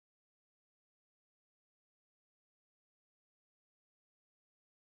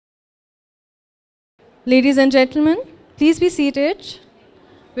Ladies and gentlemen, please be seated.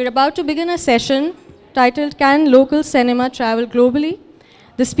 We're about to begin a session titled Can Local Cinema Travel Globally?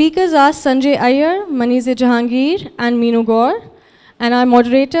 The speakers are Sanjay Iyer, Munizae Jahangir, and Meenu Gaur, and our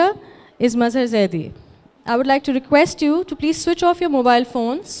moderator is Mazhar Zaidi. I would like to request you to please switch off your mobile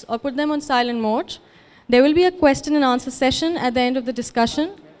phones or put them on silent mode. There will be a question and answer session at the end of the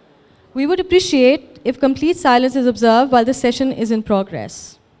discussion. We would appreciate if complete silence is observed while the session is in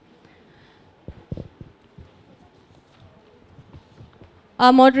progress.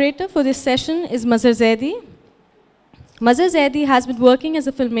 Our moderator for this session is Mazhar Zaidi. Mazhar Zaidi has been working as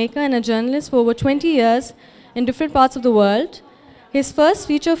a filmmaker and a journalist for over 20 years in different parts of the world. His first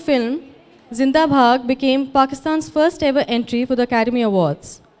feature film, Zinda Bhag, became Pakistan's first ever entry for the Academy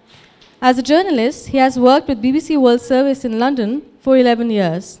Awards. As a journalist, he has worked with BBC World Service in London for 11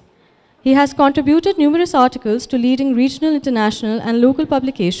 years. He has contributed numerous articles to leading regional, international, and local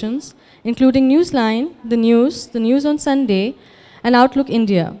publications, including Newsline, The News on Sunday, and Outlook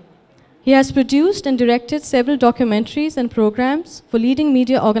India. He has produced and directed several documentaries and programs for leading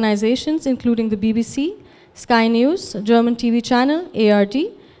media organizations, including the BBC, Sky News, German TV channel,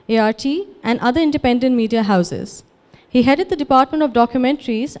 ART, and other independent media houses. He headed the Department of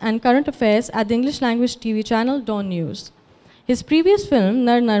Documentaries and Current Affairs at the English language TV channel Dawn News. His previous film,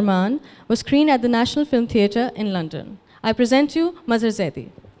 Nar Narman, was screened at the National Film Theatre in London. I present you Mazhar Zaidi.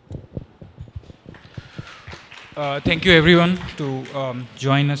 Thank you everyone to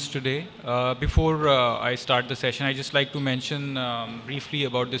join us today. Before I start the session, I just like to mention briefly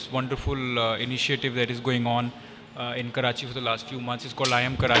about this wonderful initiative that is going on in Karachi for the last few months. It's called I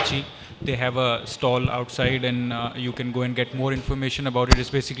Am Karachi. They have a stall outside and you can go and get more information about it.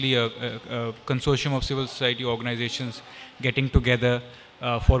 It's basically a consortium of civil society organizations getting together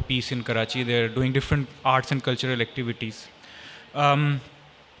for peace in Karachi. They're doing different arts and cultural activities.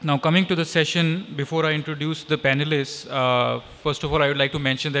 Now coming to the session, before I introduce the panelists, first of all I would like to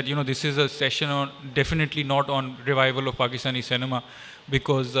mention that this is a session on definitely not on revival of Pakistani cinema,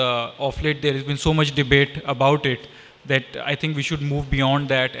 because of late there has been so much debate about it that I think we should move beyond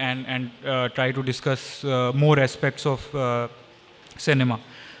that and try to discuss more aspects of cinema.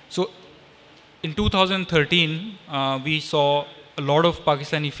 So in 2013 we saw a lot of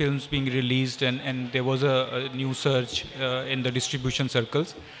Pakistani films being released and there was a new surge in the distribution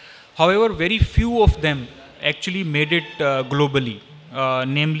circles. However, very few of them actually made it globally.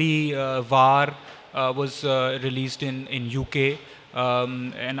 Namely, Var was released in UK,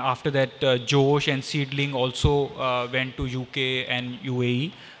 and after that Josh and Seedling also went to UK and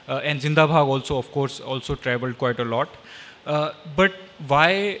UAE, and Zinda Bhag also, of course, also traveled quite a lot. But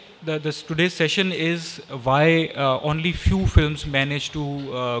why today's session is why only few films manage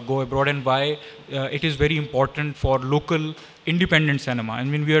to go abroad, and why it is very important for local independent cinema. I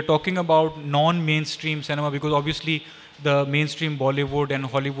mean, we are talking about non-mainstream cinema because obviously the mainstream Bollywood and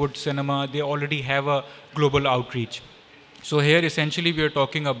Hollywood cinema, they already have a global outreach. So here essentially we are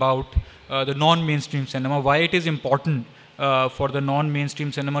talking about the non-mainstream cinema, why it is important for the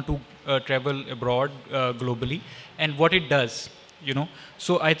non-mainstream cinema to travel abroad globally, and what it does,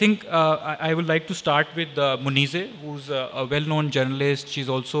 So I think I would like to start with Munizae, who's a well-known journalist. She's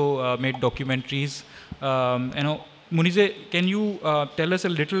also made documentaries. Munizae, can you tell us a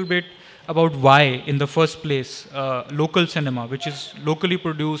little bit about why, in the first place, local cinema, which is locally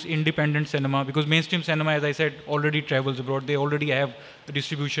produced, independent cinema, because mainstream cinema, as I said, already travels abroad. They already have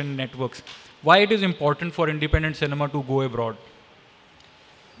distribution networks. Why it is important for independent cinema to go abroad?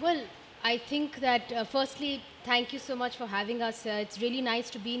 Well, I think that firstly, thank you so much for having us. It's really nice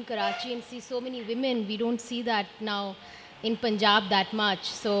to be in Karachi and see so many women. We don't see that now in Punjab that much.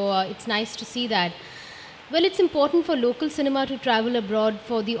 So it's nice to see that. Well, it's important for local cinema to travel abroad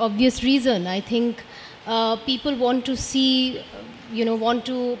for the obvious reason. I think people want to see, want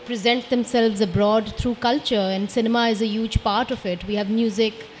to present themselves abroad through culture, and cinema is a huge part of it. We have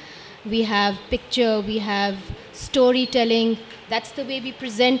music, we have picture, we have storytelling. That's the way we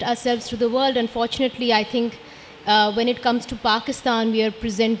present ourselves to the world. Unfortunately, I think when it comes to Pakistan, we are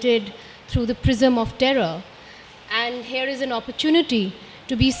presented through the prism of terror. And here is an opportunity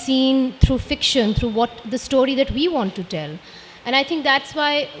to be seen through fiction, through the story that we want to tell. And I think that's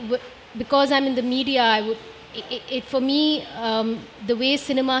why, because I'm in the media, for me, the way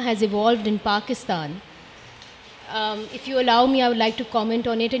cinema has evolved in Pakistan, if you allow me, I would like to comment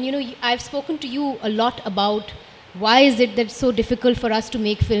on it. And I've spoken to you a lot about why is it that it's so difficult for us to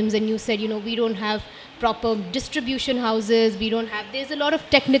make films, and you said, we don't have proper distribution houses, there's a lot of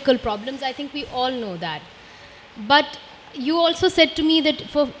technical problems. I think we all know that. But you also said to me that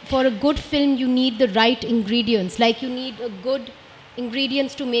for a good film, you need the right ingredients. Like you need a good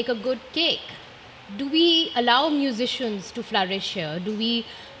ingredients to make a good cake. do we allow musicians to flourish here? Do we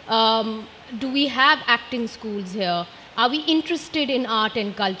have acting schools here? Are we interested in art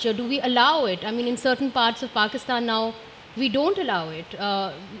and culture? Do we allow it? I mean, in certain parts of Pakistan now, we don't allow it.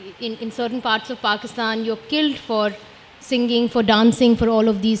 In certain parts of Pakistan, you're killed for singing, for dancing, for all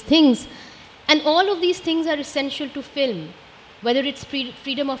of these things. And all of these things are essential to film, whether it's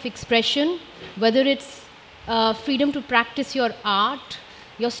freedom of expression, whether it's freedom to practice your art.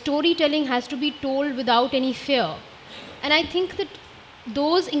 Your storytelling has to be told without any fear. And I think that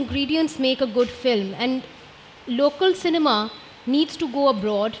those ingredients make a good film. And local cinema needs to go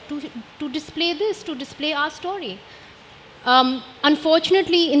abroad to display this, to display our story.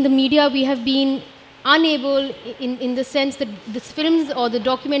 Unfortunately, in the media, we have been unable, in the sense that these films or the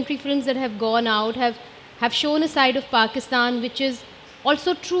documentary films that have gone out have shown a side of Pakistan which is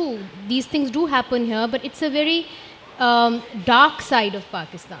also true. These things do happen here, but it's a very dark side of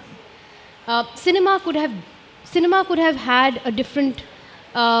Pakistan. Cinema could have had a different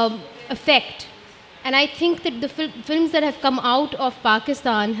effect. And I think that the films that have come out of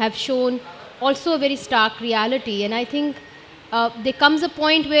Pakistan have shown also a very stark reality. And I think there comes a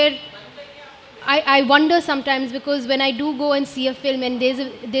point where I wonder sometimes, because when I do go and see a film, and there's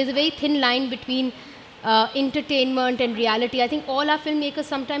a very thin line between entertainment and reality. I think all our filmmakers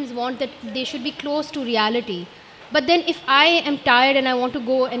sometimes want that they should be close to reality. But then if I am tired and I want to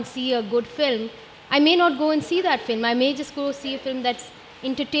go and see a good film, I may not go and see that film. I may just go see a film that's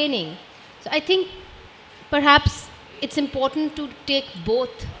entertaining. So I think perhaps it's important to take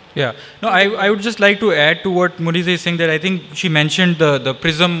both. Yeah, no, I would just like to add to what Munizae is saying, that I think she mentioned the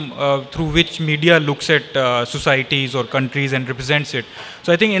prism through which media looks at societies or countries and represents it.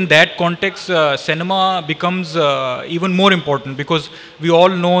 So I think in that context, cinema becomes even more important, because we all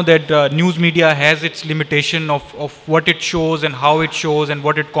know that news media has its limitation of what it shows and how it shows and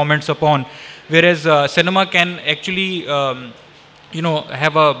what it comments upon, whereas cinema can actually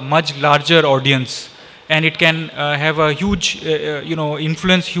have a much larger audience. And it can have a huge,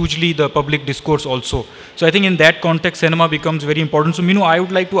 influence hugely the public discourse also. So I think in that context, cinema becomes very important. So Meenu, I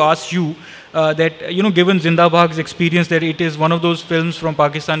would like to ask you that, given Zinda Bhag's experience, that it is one of those films from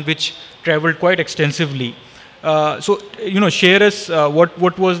Pakistan which traveled quite extensively. Share us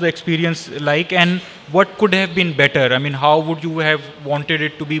what was the experience like, and what could have been better? I mean, how would you have wanted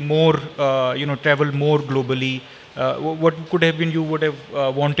it to be more, travel more globally? What could have been you would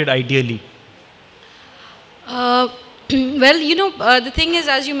have wanted ideally? Well, the thing is,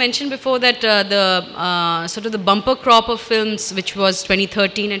 as you mentioned before, that the sort of the bumper crop of films, which was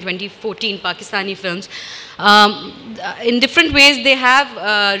 2013 and 2014 Pakistani films, in different ways they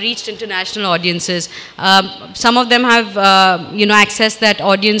have reached international audiences. Some of them have, accessed that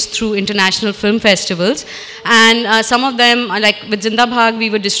audience through international film festivals, and some of them, like with Zinda Bhag, we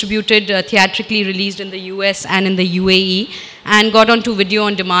were distributed, theatrically released in the US and in the UAE, and got onto video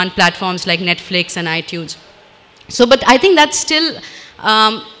on demand platforms like Netflix and iTunes. So, but I think that's still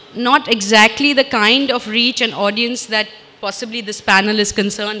not exactly the kind of reach and audience that possibly this panel is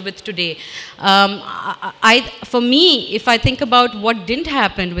concerned with today. For me, if I think about what didn't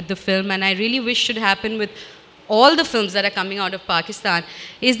happen with the film, and I really wish should happen with all the films that are coming out of Pakistan,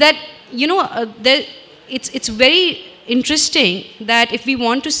 is that, it's very interesting that if we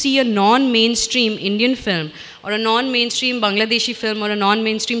want to see a non-mainstream Indian film, or a non-mainstream Bangladeshi film, or a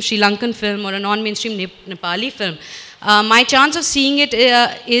non-mainstream Sri Lankan film, or a non-mainstream Nepali film, my chance of seeing it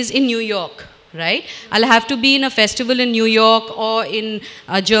is in New York, right? I'll have to be in a festival in New York or in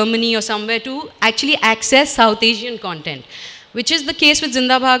Germany or somewhere to actually access South Asian content, which is the case with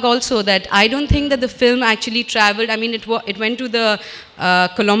Zinda Bhag also, that I don't think that the film actually traveled. I mean, it went to the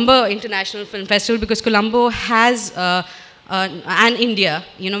Colombo International Film Festival, because Colombo has, and India,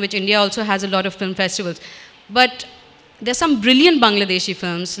 which India also has a lot of film festivals. But there's some brilliant Bangladeshi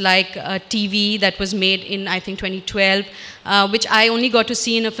films, like TV, that was made in, I think, 2012, which I only got to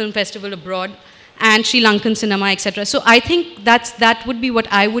see in a film festival abroad, and Sri Lankan cinema, etc. So I think that would be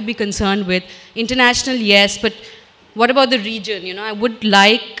what I would be concerned with. International, yes, but what about the region? I would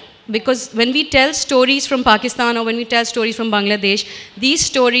like, because when we tell stories from Pakistan or when we tell stories from Bangladesh, these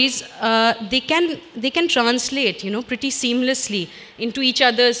stories, they can translate, pretty seamlessly into each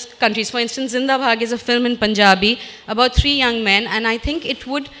other's countries. For instance, Zinda Bhag is a film in Punjabi about 3 young men, and I think it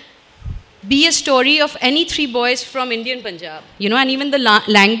would be a story of any 3 boys from Indian Punjab, and even the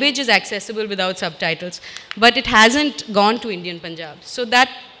language is accessible without subtitles, but it hasn't gone to Indian Punjab. So that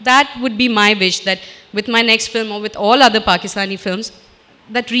would be my wish, that with my next film or with all other Pakistani films,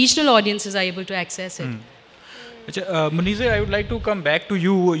 that regional audiences are able to access it. Munizae, I would like to come back to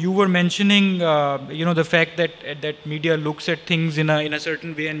you. You were mentioning, the fact that media looks at things in a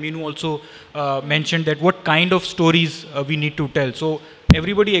certain way, and Meenu also mentioned that what kind of stories we need to tell. So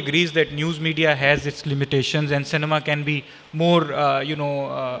everybody agrees that news media has its limitations, and cinema can be more,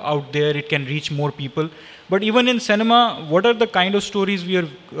 out there. It can reach more people. But even in cinema, what are the kind of stories we are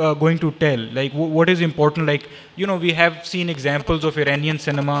going to tell? Like, what is important? Like, we have seen examples of Iranian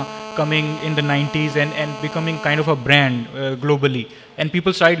cinema coming in the 90s and becoming kind of a brand globally. And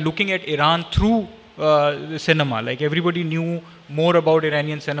people started looking at Iran through the cinema. Like, everybody knew more about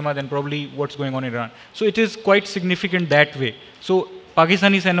Iranian cinema than probably what's going on in Iran. So it is quite significant that way. So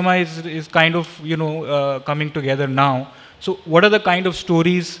Pakistani cinema is kind of, coming together now. So what are the kind of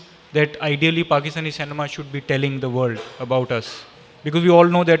stories that ideally Pakistani cinema should be telling the world about us? Because we all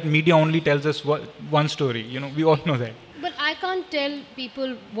know that media only tells us one story. We all know that. But I can't tell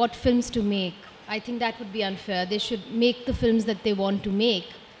people what films to make. I think that would be unfair. They should make the films that they want to make.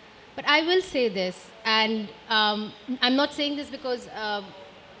 But I will say this, and I'm not saying this because,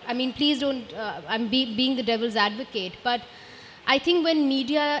 please don't, I'm being the devil's advocate, but I think when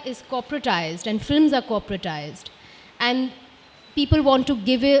media is corporatized and films are corporatized, and people want to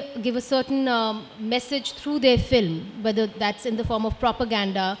give a certain message through their film, whether that's in the form of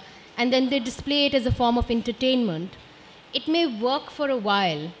propaganda, and then they display it as a form of entertainment, it may work for a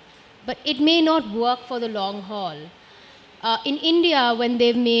while, but it may not work for the long haul. In India, when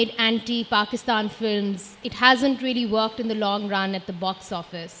they've made anti-Pakistan films, it hasn't really worked in the long run at the box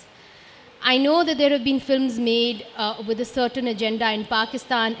office. I know that there have been films made with a certain agenda in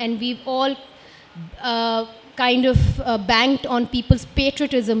Pakistan, and we've all kind of banked on people's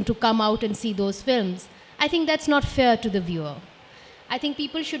patriotism to come out and see those films. I think that's not fair to the viewer. I think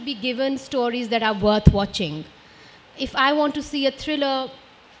people should be given stories that are worth watching. If I want to see a thriller,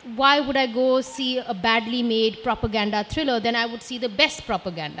 why would I go see a badly made propaganda thriller? Then I would see the best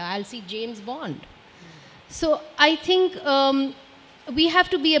propaganda. I'll see James Bond. So I think we have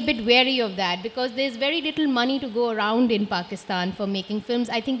to be a bit wary of that, because there's very little money to go around in Pakistan for making films.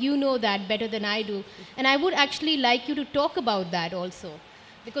 I think you know that better than I do. And I would actually like you to talk about that also,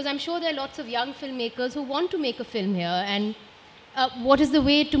 because I'm sure there are lots of young filmmakers who want to make a film here. And what is the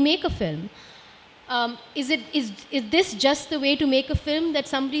way to make a film? Is this just the way to make a film, that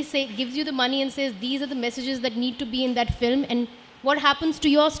somebody gives you the money and says, these are the messages that need to be in that film, and what happens to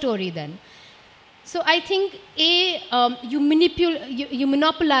your story then? So I think, you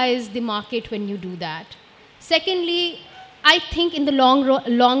monopolize the market when you do that. Secondly, I think in the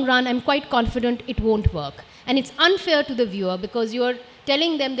long run, I'm quite confident it won't work. And it's unfair to the viewer, because you're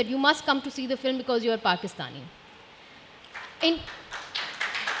telling them that you must come to see the film because you're Pakistani.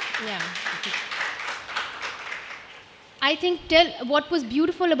 I think what was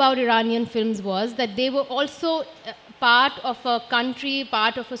beautiful about Iranian films was that they were also part of a country,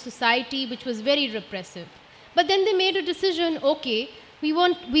 part of a society which was very repressive. But then they made a decision, okay, we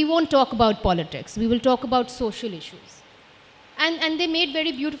won't talk about politics, we will talk about social issues. And they made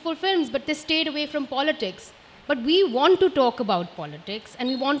very beautiful films, but they stayed away from politics. But we want to talk about politics, and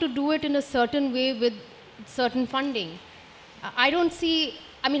we want to do it in a certain way with certain funding. I don't see,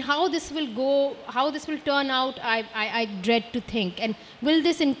 how this will go, how this will turn out, I dread to think. And will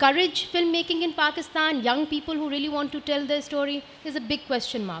this encourage filmmaking in Pakistan, young people who really want to tell their story? There's a big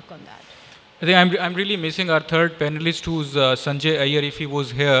question mark on that. I think I'm really missing our third panelist, who's Sanjay Iyer. If he was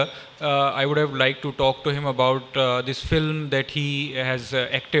here, I would have liked to talk to him about this film that he has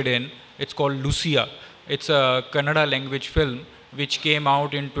acted in. It's called Lucia. It's a Kannada language film which came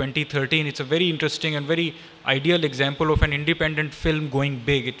out in 2013. It's a very interesting and very ideal example of an independent film going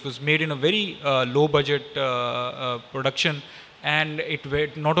big. It was made in a very low budget production, and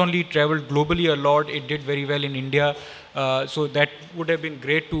it not only traveled globally a lot, it did very well in India. So that would have been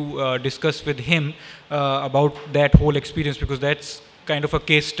great to discuss with him about that whole experience, because that's kind of a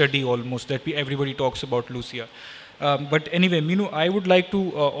case study almost that everybody talks about Lucia. But anyway, Meenu, I would like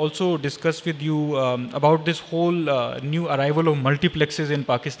to also discuss with you about this whole new arrival of multiplexes in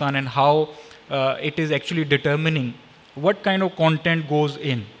Pakistan, and how it is actually determining what kind of content goes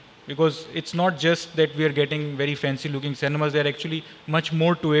in. Because it's not just that we are getting very fancy looking cinemas, there are actually much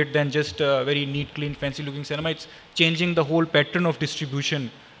more to it than just very neat, clean, fancy looking cinema. It's changing the whole pattern of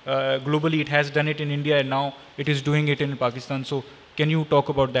distribution. Globally, it has done it in India, and now it is doing it in Pakistan. So can you talk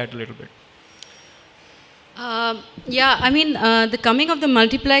about that a little bit? The coming of the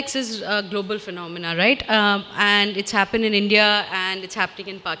multiplex is a global phenomena, right? And it's happened in India, and it's happening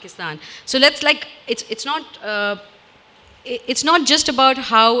in Pakistan. So it's not it's not just about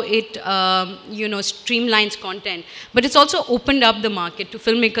how it, streamlines content, but it's also opened up the market to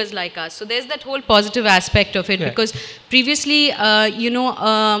filmmakers like us. So there's that whole positive aspect of it, because previously,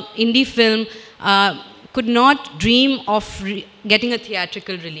 indie film could not dream of getting a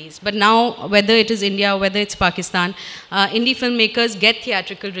theatrical release. But now, whether it is India or whether it's Pakistan, indie filmmakers get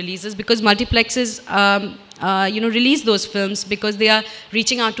theatrical releases because multiplexes, release those films because they are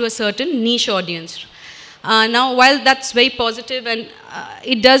reaching out to a certain niche audience. Now, while that's very positive, and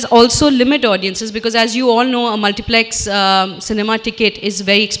it does also limit audiences, because as you all know, a multiplex cinema ticket is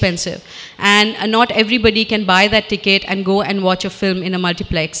very expensive. And not everybody can buy that ticket and go and watch a film in a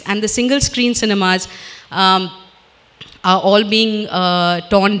multiplex. And the single screen cinemas are all being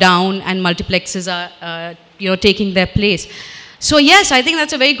torn down, and multiplexes are taking their place. So yes, I think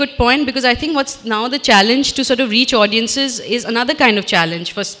that's a very good point, because I think what's now the challenge to sort of reach audiences is another kind of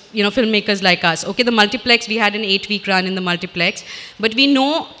challenge for filmmakers like us. Okay, the multiplex, we had an 8-week run in the multiplex, but we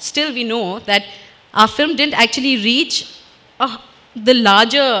know that our film didn't actually reach the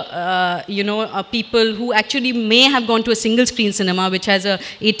larger people who actually may have gone to a single screen cinema which has a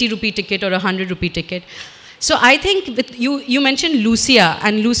 80 rupee ticket or a 100 rupee ticket. So I think you mentioned Lucia,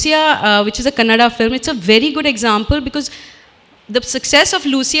 and Lucia, which is a Kannada film, it's a very good example, because the success of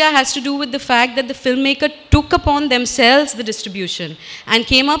Lucia has to do with the fact that the filmmaker took upon themselves the distribution and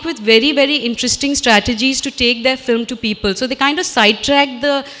came up with very, very interesting strategies to take their film to people. So they kind of sidetracked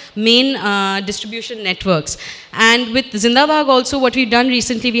the main distribution networks. And with Zindabad also, what we've done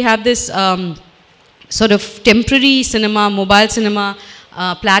recently, we have this sort of temporary cinema, mobile cinema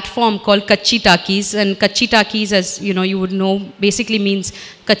platform called Kachi Talkies. And Kachi Talkies, as you would know, basically means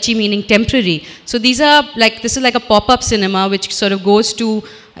Kachi meaning temporary. So this is like a pop-up cinema which sort of goes to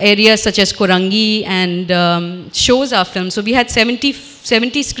areas such as Korangi and shows our film. So we had 70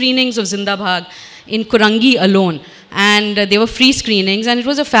 screenings of Zindabad in Korangi alone. And they were free screenings, and it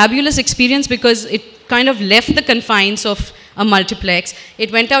was a fabulous experience because it kind of left the confines of a multiplex.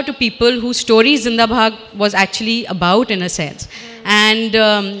 It went out to people whose story Zindabad was actually about, in a sense. And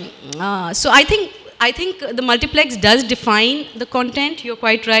so I think the multiplex does define the content. You're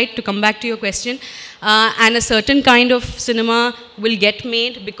quite right, to come back to your question. And a certain kind of cinema will get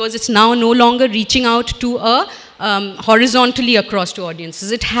made because it's now no longer reaching out to a horizontally across to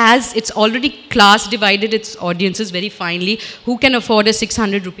audiences. It's already class divided its audiences very finely. Who can afford a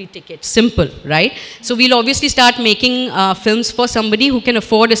 600 rupee ticket? Simple, right? So we'll obviously start making films for somebody who can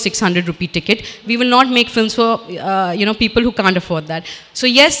afford a 600 rupee ticket. We will not make films for people who can't afford that. So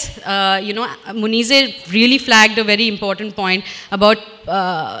yes, Munizae really flagged a very important point about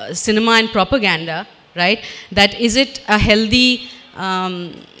cinema and propaganda, right? That is it a healthy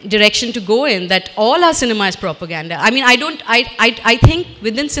direction to go in, that all our cinema is propaganda? I mean, I think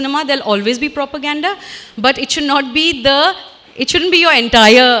within cinema there'll always be propaganda, but it shouldn't be your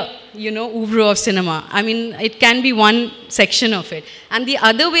entire, oeuvre of cinema. I mean, it can be one section of it. And the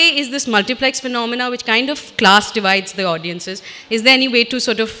other way is this multiplex phenomena, which kind of class divides the audiences. Is there any way to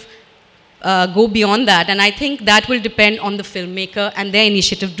sort of go beyond that? And I think that will depend on the filmmaker and their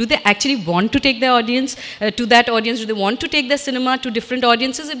initiative. Do they actually want to take their audience to that audience? Do they want to take their cinema to different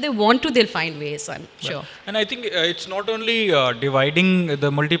audiences? If they want to, they'll find ways, I'm sure. And I think it's not only dividing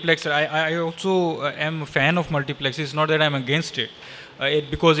the multiplex. I also am a fan of multiplex. It's not that I'm against it,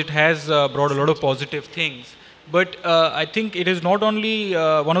 because it has brought a lot of positive things. But I think it is not only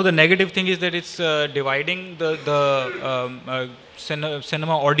one of the negative things is that it's dividing the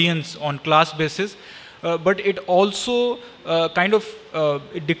cinema audience on class basis, but it also kind of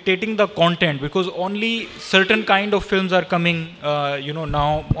dictating the content, because only certain kind of films are coming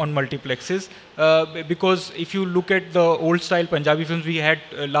now on multiplexes, because if you look at the old style Punjabi films, we had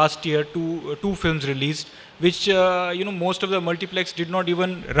last year two films released, which most of the multiplex did not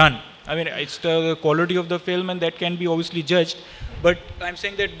even run. I mean, it's the quality of the film, and that can be obviously judged, but I'm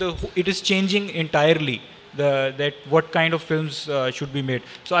saying that it is changing entirely. That what kind of films should be made.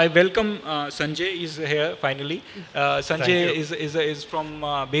 So I welcome Sanjay is here finally. Sanjay is from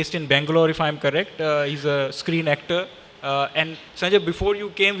based in Bangalore, if I'm correct. He's a screen actor. And Sanjay, before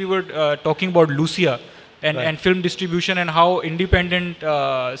you came, we were talking about Lucia and film distribution, and how independent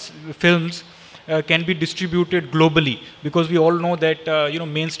films can be distributed globally, because we all know that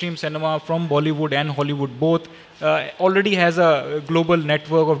mainstream cinema from Bollywood and Hollywood both already has a global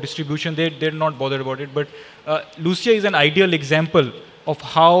network of distribution. They're not bothered about it, but Lucia is an ideal example of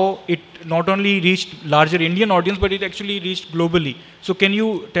how it not only reached larger Indian audience, but it actually reached globally. So can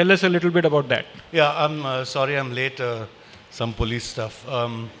you tell us a little bit about that? Yeah, I'm sorry I'm late. Some police stuff.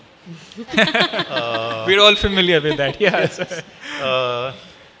 We're all familiar with that. Yes.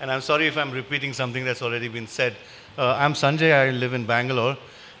 And I'm sorry if I'm repeating something that's already been said. I'm Sanjay. I live in Bangalore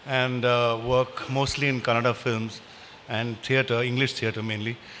and work mostly in Kannada films and theatre, English theatre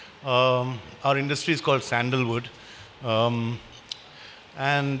mainly. Our industry is called Sandalwood.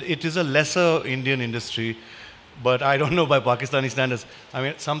 And it is a lesser Indian industry, but I don't know by Pakistani standards. I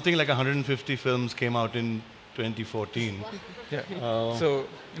mean, something like 150 films came out in 2014. Yeah. So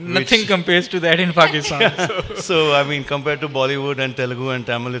nothing compares to that in Pakistan. So, I mean, compared to Bollywood and Telugu and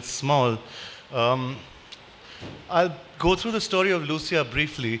Tamil, it's small. I'll go through the story of Lucia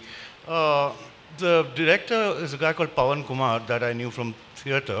briefly. The director is a guy called Pawan Kumar that I knew from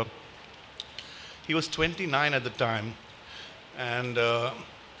theatre. He was 29 at the time. And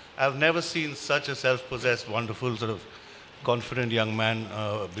I've never seen such a self-possessed, wonderful, sort of confident young man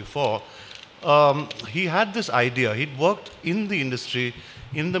before. He had this idea. He'd worked in the industry,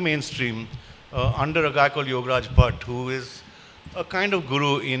 in the mainstream, under a guy called Yogaraj Bhatt, who is a kind of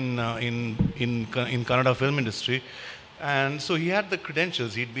guru in Kannada film industry. And so he had the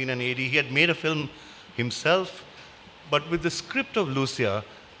credentials. He'd been an AD. He had made a film himself. But with the script of Lucia,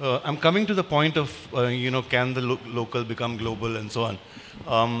 I'm coming to the point of, can the local become global and so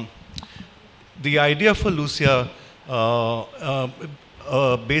on. The idea for Lucia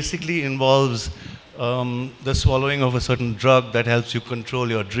basically involves the swallowing of a certain drug that helps you control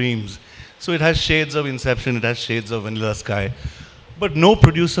your dreams. So it has shades of Inception, it has shades of Vanilla Sky. But no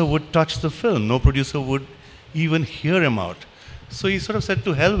producer would touch the film. No producer would even hear him out. So he sort of said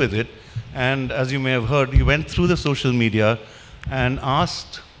to hell with it. And as you may have heard, he went through the social media and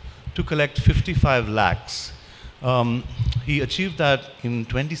asked to collect 55 lakhs. He achieved that in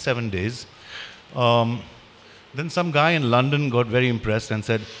 27 days. Then some guy in London got very impressed and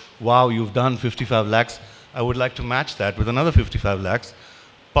said, wow, you've done 55 lakhs. I would like to match that with another 55 lakhs.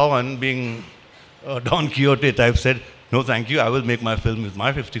 Pawan, being a Don Quixote type, said, no, thank you, I will make my film with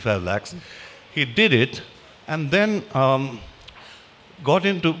my 55 lakhs. He did it, and then got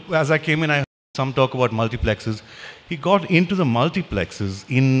into, as I came in, I heard some talk about multiplexes. He got into the multiplexes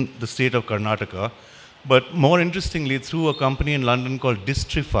in the state of Karnataka, but more interestingly, through a company in London called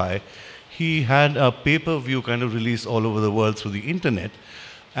Distrify, he had a pay-per-view kind of release all over the world through the internet,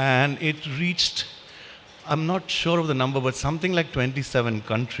 and it reached, I'm not sure of the number, but something like 27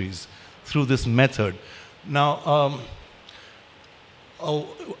 countries through this method. Now,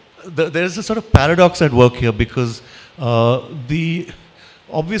 there's a sort of paradox at work here because obviously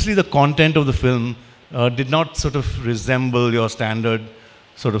the content of the film did not sort of resemble your standard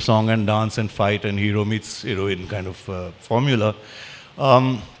sort of song and dance and fight and hero meets heroine kind of formula.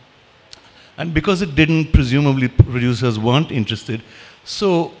 And because it didn't, presumably producers weren't interested.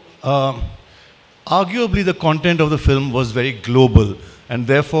 So arguably the content of the film was very global, and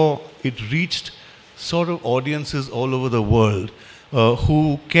therefore it reached sort of audiences all over the world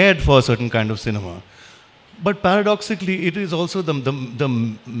who cared for a certain kind of cinema. But paradoxically, it is also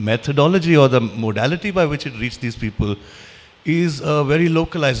the methodology or the modality by which it reached these people is a very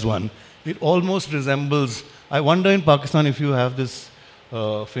localized one. It almost resembles, I wonder in Pakistan if you have this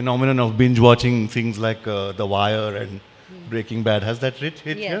phenomenon of binge watching things like The Wire and Breaking Bad. Has that hit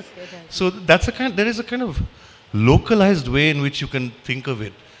here? Yes, it has. So that's a kind, there is a kind of localized way in which you can think of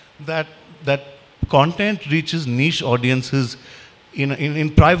it. That content reaches niche audiences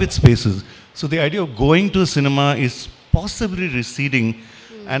in private spaces. So the idea of going to the cinema is possibly receding,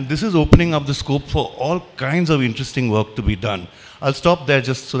 and this is opening up the scope for all kinds of interesting work to be done. I'll stop there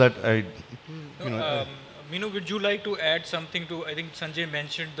just so that I, Meenu, would you like to add something to, I think Sanjay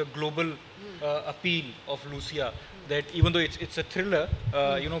mentioned the global appeal of Lucia, that even though it's a thriller,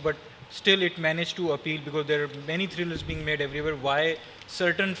 but still it managed to appeal because there are many thrillers being made everywhere. Why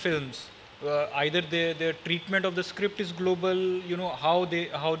certain films, either their treatment of the script is global, how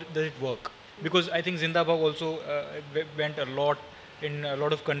does it work? Because I think Zindabad also went a lot in a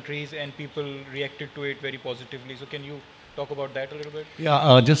lot of countries and people reacted to it very positively. So can you talk about that a little bit? Yeah,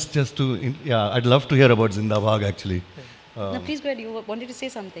 I'd love to hear about Zindabad actually. No, please go ahead. You wanted to say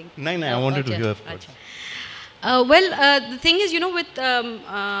something. No, I wanted to hear. The thing is, with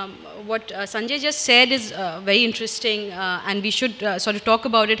what Sanjay just said is very interesting, and we should sort of talk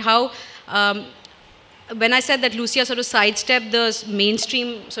about it. How, when I said that Lucia sort of sidestepped the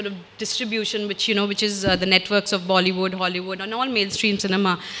mainstream sort of distribution, which is the networks of Bollywood, Hollywood, and all mainstream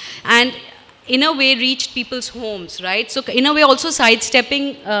cinema, and in a way reached people's homes, right? So in a way also sidestepping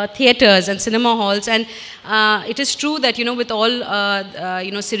theaters and cinema halls. And it is true that, you know, with all,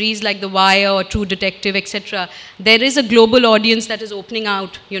 you know, series like The Wire or True Detective, etc., there is a global audience that is opening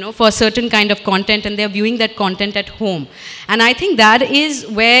out, you know, for a certain kind of content, and they're viewing that content at home. And I think that is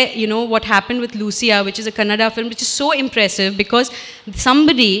where, you know, what happened with Lucia, which is a Kannada film, which is so impressive because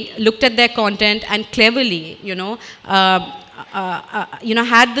somebody looked at their content and cleverly, you know,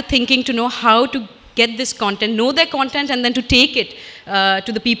 had the thinking to know how to get this content, know their content, and then to take it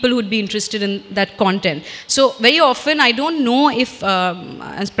to the people who would be interested in that content. So very often, I don't know if,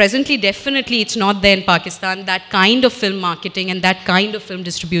 as presently, definitely it's not there in Pakistan, that kind of film marketing and that kind of film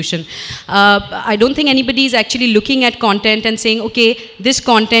distribution. I don't think anybody is actually looking at content and saying, okay, this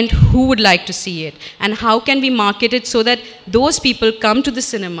content, who would like to see it? And how can we market it so that those people come to the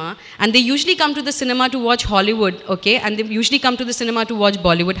cinema, and they usually come to the cinema to watch Hollywood, okay, and they usually come to the cinema to watch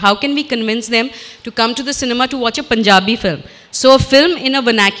Bollywood. How can we convince them to come to the cinema to watch a Punjabi film? So a film in a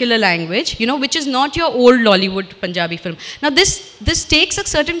vernacular language, you know, which is not your old Lollywood Punjabi film. Now this takes a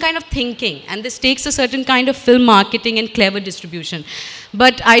certain kind of thinking, and this takes a certain kind of film marketing and clever distribution.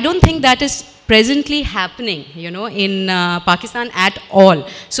 But I don't think that is presently happening, you know, in Pakistan at all.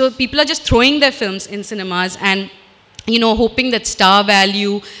 So people are just throwing their films in cinemas and, you know, hoping that star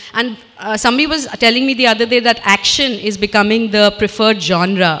value. And somebody was telling me the other day that action is becoming the preferred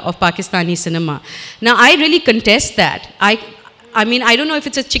genre of Pakistani cinema. Now, I really contest that. I mean, I don't know if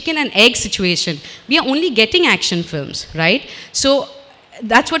it's a chicken and egg situation. We are only getting action films, right? So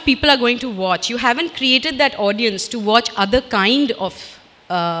that's what people are going to watch. You haven't created that audience to watch other kind of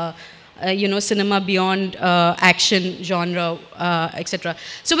you know, cinema beyond action genre, etc.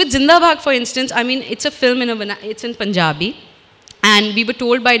 So with Zinda Bhag, for instance, I mean, it's a film it's in Punjabi, and we were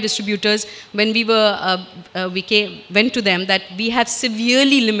told by distributors when we were went to them that we have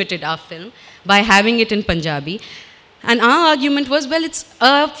severely limited our film by having it in Punjabi. And our argument was, well, it's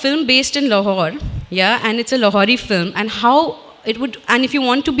a film based in Lahore, yeah, and it's a Lahori film, and how it would, and if you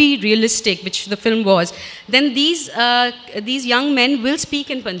want to be realistic, which the film was, then these young men will speak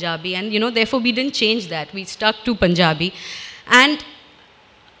in Punjabi, and, you know, therefore we didn't change that. We stuck to Punjabi. And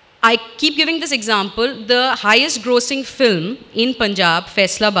I keep giving this example. The highest grossing film in Punjab,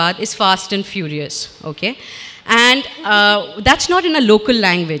 Faisalabad, is Fast and Furious, okay? And that's not in a local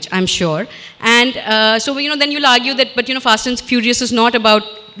language, I'm sure. And so, you know, then you'll argue that, but, you know, Fast and Furious is not about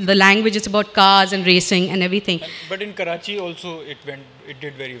the language, it's about cars and racing and everything. But in Karachi also it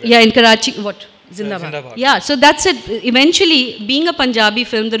did very well. Yeah, in Karachi, what? Zinda Bhag. Yeah, so that's it. Eventually, being a Punjabi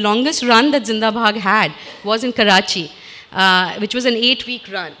film, the longest run that Zinda Bhag had was in Karachi, which was an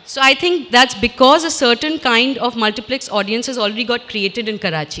 8-week run. So I think that's because a certain kind of multiplex audience has already got created in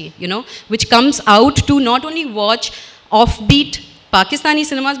Karachi, you know, which comes out to not only watch offbeat Pakistani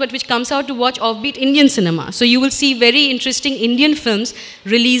cinemas, but which comes out to watch offbeat Indian cinema. So you will see very interesting Indian films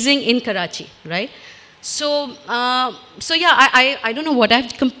releasing in Karachi, right? So, so yeah, I don't know what,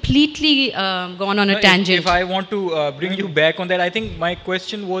 I've completely gone on a tangent. If I want to bring you back on that, I think my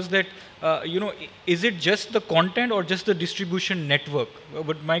question was that, you know, is it just the content or just the distribution network?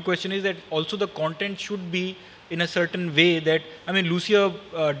 But my question is that also the content should be in a certain way that, I mean, Lucia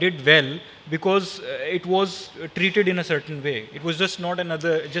did well because it was treated in a certain way. It was just not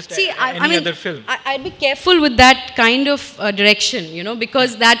another, just any other film. I'd be careful with that kind of direction, you know,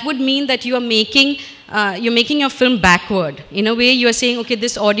 because that would mean that you are making your film backward. In a way, you are saying, okay,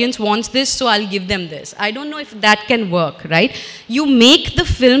 this audience wants this, so I'll give them this. I don't know if that can work, right? You make the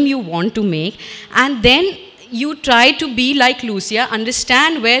film you want to make, and then you try to be like Lucia,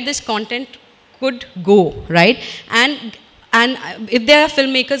 understand where this content could go, right? And if there are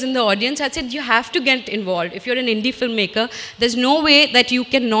filmmakers in the audience, I said you have to get involved. If you're an indie filmmaker, there's no way that you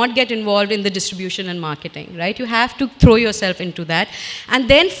cannot get involved in the distribution and marketing, right? You have to throw yourself into that and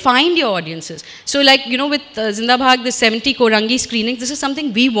then find your audiences. So like, you know, with Zinda Bhag, the 70 Korangi screenings, this is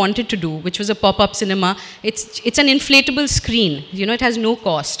something we wanted to do, which was a pop-up cinema. It's an inflatable screen, you know, it has no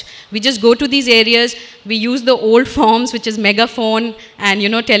cost. We just go to these areas, we use the old forms, which is megaphone, and, you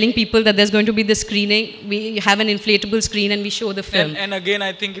know, telling people that there's going to be the screening. We have an inflatable screen and we show the film. And again,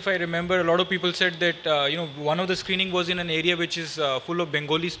 I think if I remember, a lot of people said that, you know, one of the screening was in an area which is full of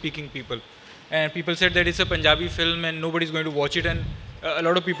Bengali speaking people. And people said that it's a Punjabi film and nobody's going to watch it, and a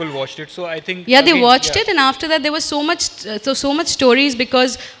lot of people watched it. So I think... Yeah, they watched it, and after that there was so much stories,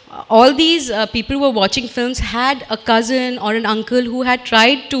 because all these people who were watching films had a cousin or an uncle who had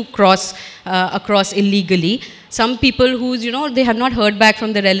tried to cross across illegally. Some people who's, you know, they have not heard back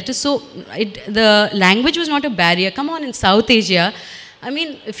from their relatives. So the language was not a barrier. Come on, in South Asia, I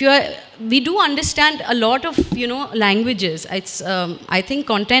mean, we do understand a lot of, languages. It's, I think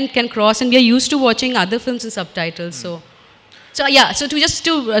content can cross, and we are used to watching other films in subtitles. So yeah. So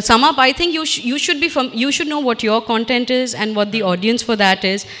to sum up, I think you should know what your content is and what the audience for that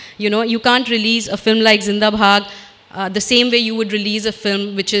is. You can't release a film like Zinda Bhag the same way you would release a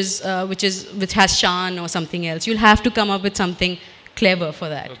film which has Shan or something else. You'll have to come up with something clever for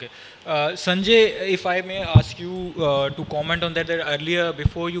that. Okay. Sanjay, if I may ask you to comment on that earlier,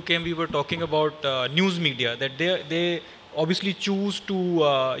 before you came, we were talking about news media, that they obviously choose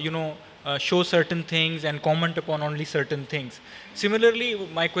to, show certain things and comment upon only certain things. Similarly,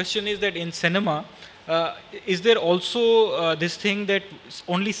 my question is that in cinema, is there also this thing that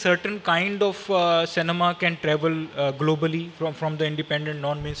only certain kind of cinema can travel globally from the independent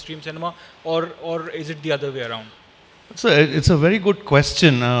non-mainstream cinema, or is it the other way around? So it's a very good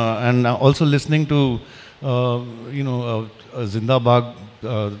question, and also listening to, Zinda Bhag,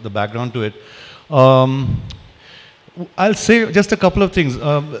 the background to it. I'll say just a couple of things.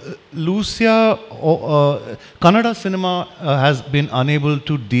 Lucia, Kannada cinema has been unable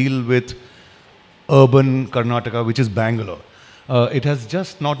to deal with urban Karnataka, which is Bangalore. It has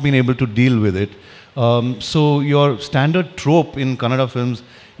just not been able to deal with it. So your standard trope in Kannada films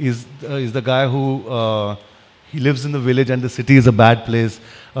is the guy who he lives in the village and the city is a bad place.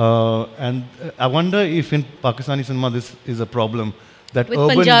 And I wonder if in Pakistani cinema this is a problem. That with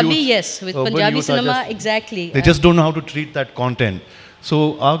urban Punjabi, youth, yes. With Punjabi cinema, exactly. They just don't know how to treat that content.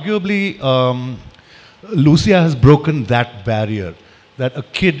 So arguably, Lucia has broken that barrier. That a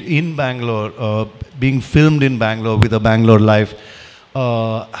kid in Bangalore, being filmed in Bangalore with a Bangalore life,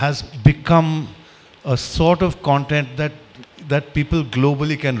 has become a sort of content that people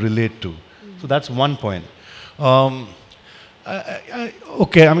globally can relate to. So that's one point.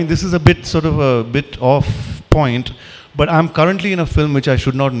 Okay, I mean, this is a bit off point, but I'm currently in a film which I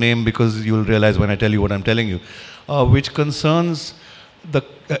should not name because you'll realize when I tell you what I'm telling you, which concerns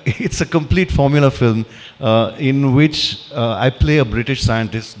it's a complete formula film in which I play a British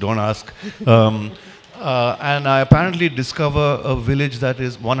scientist, don't ask, and I apparently discover a village that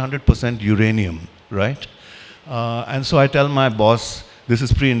is 100% uranium, right? And so I tell my boss, this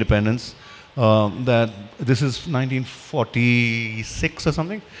is pre-independence, that this is 1946 or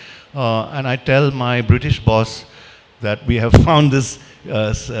something, and I tell my British boss that we have found this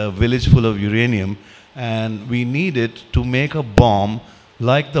village full of uranium and we need it to make a bomb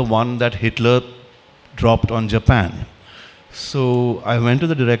like the one that Hitler dropped on Japan. So I went to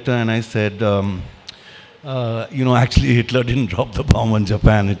the director and I said, actually Hitler didn't drop the bomb on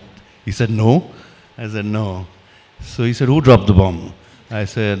Japan. He said, no. I said, no. So he said, who dropped the bomb? I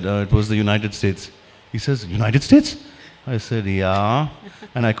said, it was the United States. He says, United States? I said, yeah.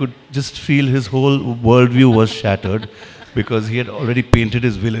 And I could just feel his whole worldview was shattered because he had already painted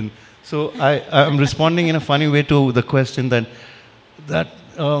his villain. So I'm responding in a funny way to the question that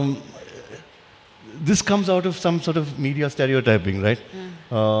this comes out of some sort of media stereotyping, right?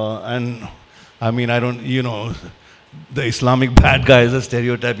 And I mean, I don't, the Islamic bad guy is a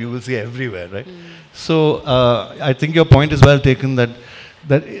stereotype you will see everywhere, right? So I think your point is well taken that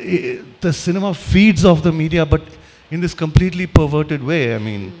the cinema feeds off the media, but in this completely perverted way. I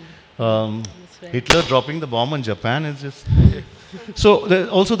mean, Hitler dropping the bomb on Japan is just... So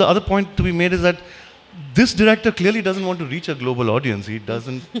also the other point to be made is that this director clearly doesn't want to reach a global audience. He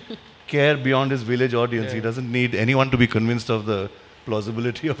doesn't care beyond his village audience. Yeah. He doesn't need anyone to be convinced of the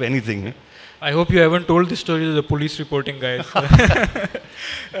plausibility of anything. I hope you haven't told this story to the police reporting guys.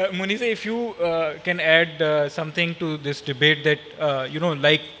 Munizae, if you can add something to this debate that,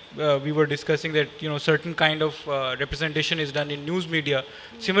 we were discussing that, certain kind of representation is done in news media.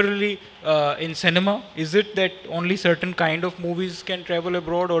 Similarly, in cinema, is it that only certain kind of movies can travel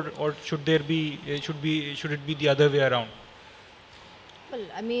abroad, or should it be the other way around? Well,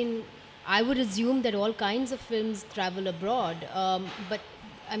 I mean, I would assume that all kinds of films travel abroad, but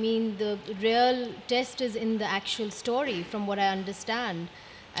I mean, the real test is in the actual story, from what I understand.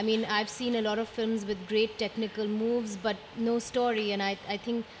 I mean, I've seen a lot of films with great technical moves, but no story, and I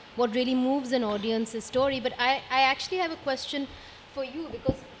think what really moves an audience is story. But I actually have a question for you,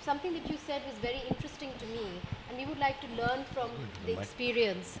 because something that you said was very interesting to me, and we would like to learn from the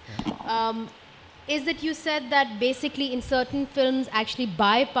experience. Is that you said that basically in certain films actually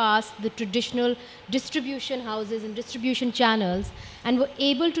bypassed the traditional distribution houses and distribution channels and were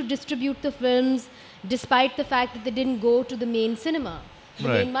able to distribute the films despite the fact that they didn't go to the main cinema, the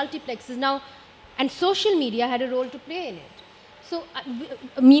main multiplexes. Now, and social media had a role to play in it. So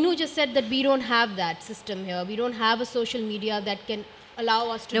Meenu just said that we don't have that system here. We don't have a social media that can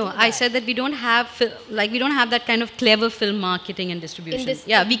allow us to do that. No, I said that we don't have that kind of clever film marketing and distribution.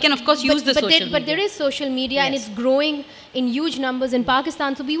 Yeah, we can of course use the social media. But there is social media, and it's growing in huge numbers in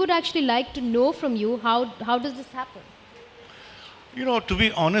Pakistan. So we would actually like to know from you, how does this happen? You know, to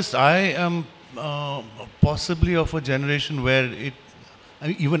be honest, I am possibly of a generation where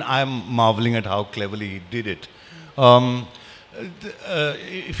even I'm marveling at how cleverly he did it.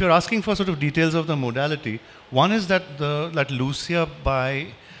 If you're asking for sort of details of the modality, one is that Lucia, by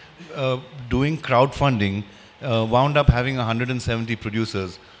doing crowdfunding, wound up having 170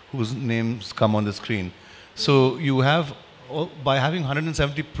 producers whose names come on the screen. So you have, by having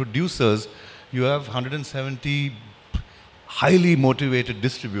 170 producers, you have 170 highly motivated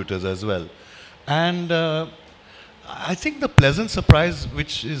distributors as well. And I think the pleasant surprise,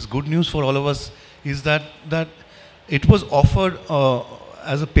 which is good news for all of us, is that it was offered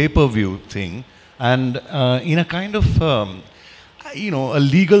as a pay-per-view thing, and in a kind of, a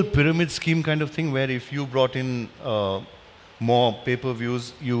legal pyramid scheme kind of thing, where if you brought in more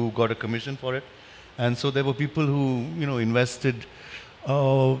pay-per-views, you got a commission for it. And so there were people who, invested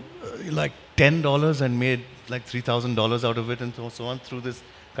like $10 and made like $3,000 out of it, and so on, through this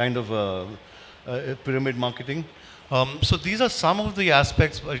kind of pyramid marketing. So these are some of the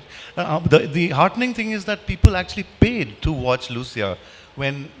aspects. The heartening thing is that people actually paid to watch Lucia,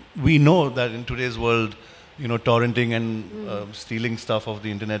 when we know that in today's world, torrenting and stealing stuff off the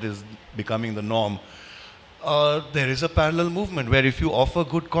internet is becoming the norm. There is a parallel movement where if you offer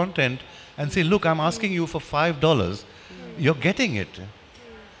good content and say, look, I'm asking you for $5, you're getting it.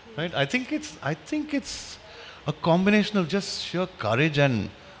 Right? I think it's a combination of just sheer courage and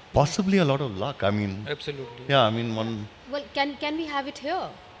possibly a lot of luck. I mean, absolutely. Yeah, I mean, one. Well, can we have it here?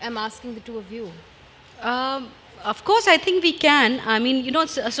 I'm asking the two of you. Of course, I think we can. I mean,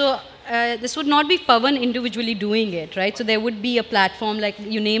 this would not be Pawan individually doing it, right? So there would be a platform, like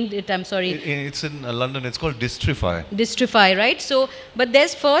you named it, I'm sorry. It's in London, it's called Distrify. Distrify, right? So, but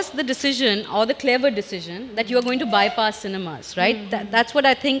there's first the decision, or the clever decision, that you are going to bypass cinemas, right? That's what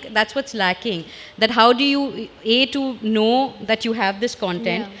I think, that's what's lacking. That how do you, to know that you have this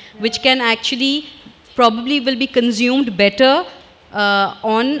content, which can actually, probably will be consumed better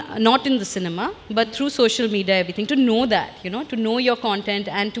not in the cinema, but through social media, everything, to know that, to know your content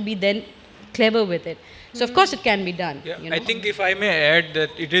and to be then clever with it. So of course it can be done. Yeah, I think if I may add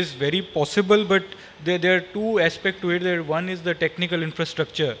that it is very possible, but there are two aspects to it. One is the technical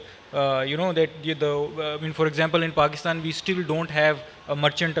infrastructure. For example, in Pakistan, we still don't have a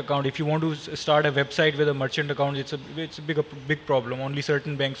merchant account. If you want to start a website with a merchant account, it's a big problem. Only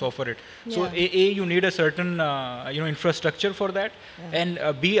certain banks offer it. So you need a certain infrastructure for that, and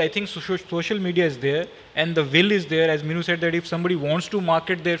B, I think social media is there, and the will is there. As Meenu said, that if somebody wants to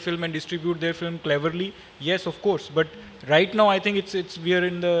market their film and distribute their film cleverly, yes, of course. But right now, I think we are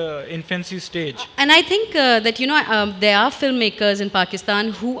in the infancy stage. And I think that there are filmmakers in Pakistan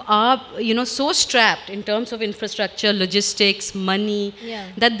who are so strapped in terms of infrastructure, logistics, money,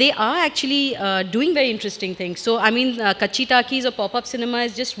 that they are actually doing very interesting things. So I mean, Kachi Talkies or pop-up cinema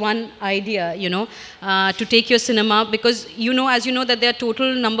is just one idea, to take your cinema, because as you know that there are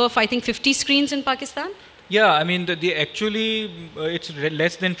total number of, I think, 50 screens in Pakistan. Yeah, I mean, actually, it's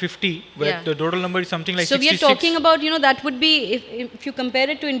less than 50, but the total number is something like 66. So we are talking about, that would be, if you compare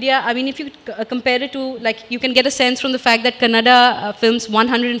it to India, I mean, if you compare it to, like, you can get a sense from the fact that Kannada films,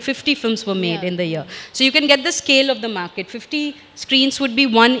 150 films were made in the year. So you can get the scale of the market. 50 screens would be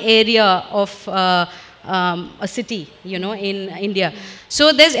one area of a city, in India.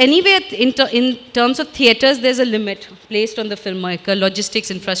 So there's anywhere, in terms of theatres, there's a limit placed on the filmmaker,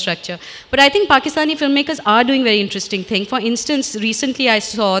 logistics, infrastructure. But I think Pakistani filmmakers are doing very interesting things. For instance, recently I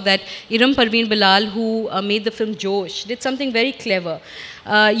saw that Iram Parveen Bilal, who made the film Josh, did something very clever.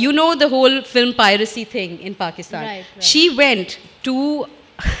 The whole film piracy thing in Pakistan. Right. She went to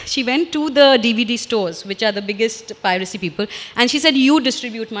the DVD stores, which are the biggest piracy people, and she said, you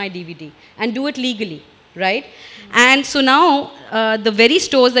distribute my DVD and do it legally, right? And so now the very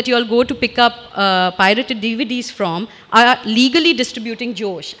stores that you all go to pick up pirated DVDs from are legally distributing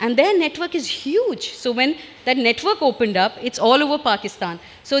Josh, and their network is huge. So when that network opened up, it's all over Pakistan.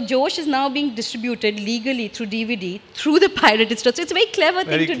 So Josh is now being distributed legally through DVD, through the pirated stores. So it's a very clever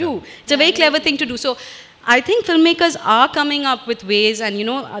thing to do. It's a very clever thing to do. So I think filmmakers are coming up with ways and,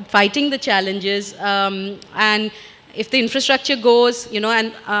 fighting the challenges. And if the infrastructure goes,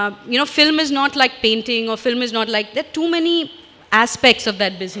 film is not like painting, or film is not like, there are too many aspects of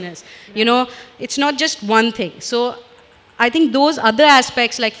that business. It's not just one thing. So I think those other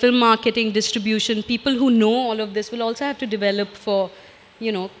aspects like film marketing, distribution, people who know all of this will also have to develop for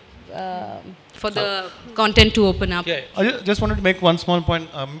for the content to open up. Yeah. I just wanted to make one small point.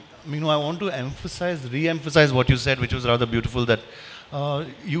 Meenu, I want to re-emphasize what you said, which was rather beautiful, that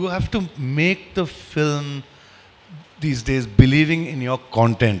you have to make the film these days believing in your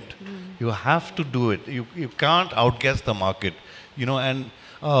content. You have to do it. You can't outguess the market. You know, and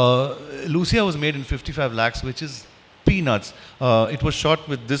Lucia was made in 55 lakhs, which is peanuts. It was shot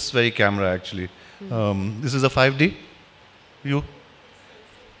with this very camera, actually. This is a 5D? You?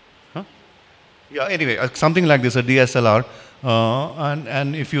 Huh? Yeah, anyway, something like this, a DSLR.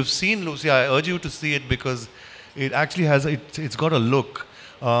 And if you've seen Lucia, I urge you to see it because it actually has, it's got a look.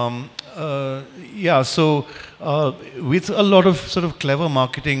 Yeah, so with a lot of sort of clever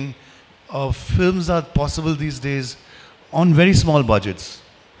marketing, films are possible these days on very small budgets,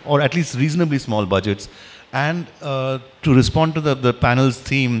 or at least reasonably small budgets. And to respond to the panel's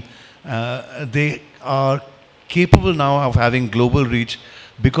theme, they are capable now of having global reach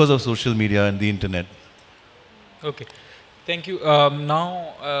because of social media and the internet. Okay. Thank you.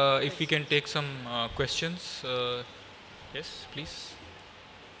 Now, if we can take some questions. Yes, please.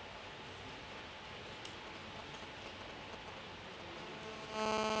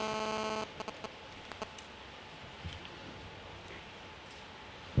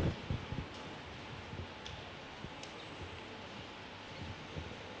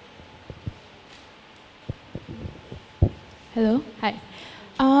 Hello, hi.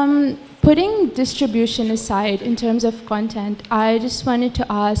 Putting distribution aside in terms of content, I just wanted to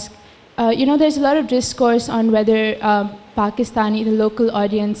ask, you know, there's a lot of discourse on whether Pakistani, the local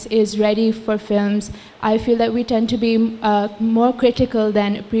audience, is ready for films. I feel that we tend to be more critical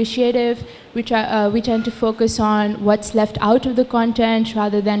than appreciative. We tend to focus on what's left out of the content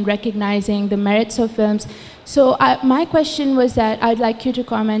rather than recognizing the merits of films. So my question was that I'd like you to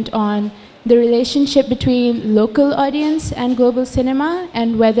comment on the relationship between local audience and global cinema,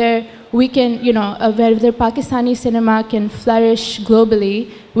 and whether we can, you know, whether Pakistani cinema can flourish globally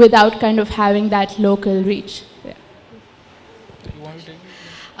without kind of having that local reach. Yeah.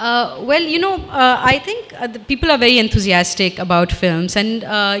 Well, you know, I think the people are very enthusiastic about films, and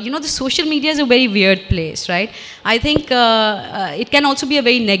you know, the social media is a very weird place, right? I think it can also be a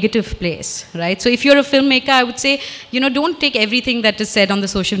very negative place, right? So if you're a filmmaker, I would say, you know, don't take everything that is said on the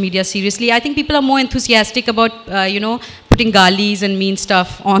social media seriously. I think people are more enthusiastic about, you know, putting galis and mean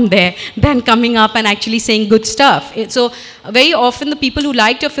stuff on there than coming up and actually saying good stuff. So very often the people who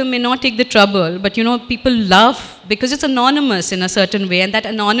liked your film may not take the trouble, but you know, people love because it's anonymous in a certain way, and that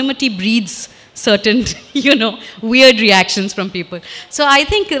anonymity breeds certain, you know, weird reactions from people. So I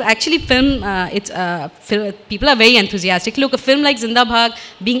think actually film, people are very enthusiastic. Look, a film like Zinda Bhag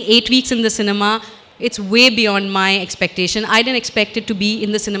being 8 weeks in the cinema, it's way beyond my expectation. I didn't expect it to be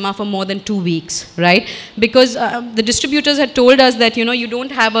in the cinema for more than 2 weeks, right? Because the distributors had told us that, you know, you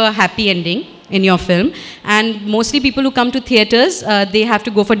don't have a happy ending in your film, and mostly people who come to theaters, they have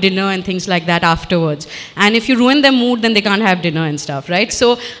to go for dinner and things like that afterwards. And if you ruin their mood, then they can't have dinner and stuff, right?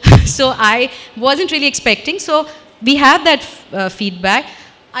 So, so I wasn't really expecting. So we have that feedback.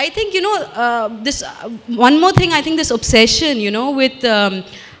 I think, you know, this one more thing, I think this obsession, you know, with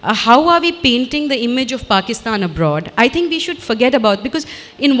how are we painting the image of Pakistan abroad? I think we should forget about, because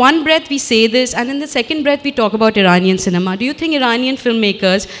in one breath we say this, and in the second breath we talk about Iranian cinema. Do you think Iranian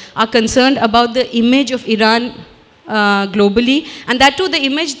filmmakers are concerned about the image of Iran globally? And that too, the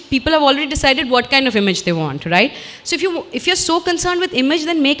image, people have already decided what kind of image they want, right? So if you're so concerned with image,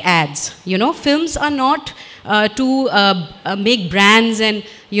 then make ads. You know, films are not to make brands and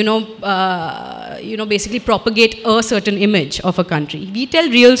you know, basically propagate a certain image of a country. We tell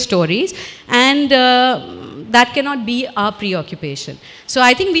real stories, and that cannot be our preoccupation. So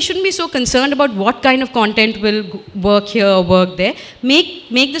I think we shouldn't be so concerned about what kind of content will work here or work there.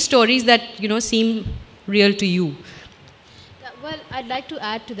 Make the stories that, you know, seem real to you. Well, I'd like to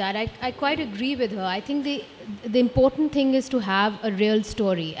add to that. I quite agree with her. I think the important thing is to have a real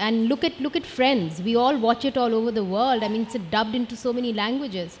story. And look at Friends. We all watch it all over the world. I mean, it's dubbed into so many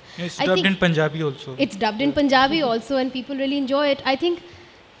languages. It's dubbed in Punjabi also. It's dubbed in Punjabi also, and people really enjoy it. I think,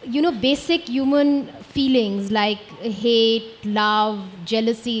 you know, basic human feelings like hate, love,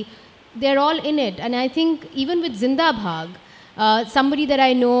 jealousy, they're all in it. And I think even with Zinda Bhag, somebody that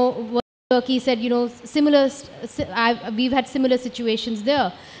I know, Turkey said, you know, we've had similar situations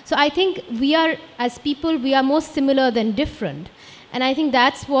there. So I think we are, as people, we are more similar than different. And I think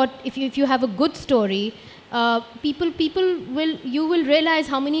that's what, if you have a good story, you will realize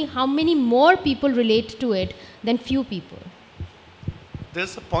how many more people relate to it than few people.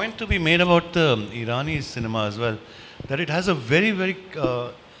 There's a point to be made about the Irani cinema as well, that it has a very, very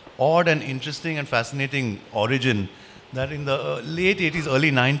odd and interesting and fascinating origin. that in the late 80s,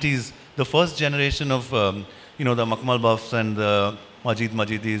 early 90s, the first generation of, the Makmal Buffs and the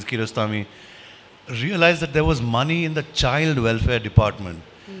Majidis, Kiarostami, realized that there was money in the child welfare department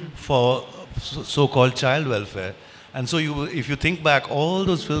for so-called child welfare. And so if you think back, all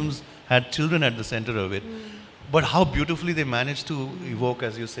those films had children at the center of it. But how beautifully they managed to evoke,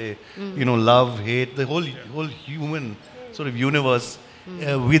 as you say, love, hate, the whole human sort of universe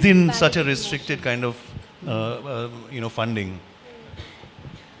within such a restricted kind of, funding.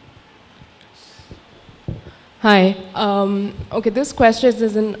 Hi. Okay, this question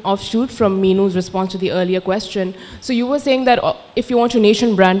is an offshoot from Meenu's response to the earlier question. So you were saying that if you want to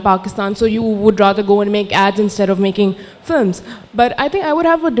nation brand Pakistan, so you would rather go and make ads instead of making films. But I think I would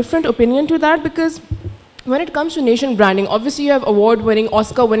have a different opinion to that, because when it comes to nation branding, obviously you have award-winning,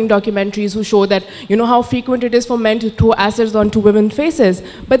 Oscar-winning documentaries who show that, how frequent it is for men to throw acids onto women's faces.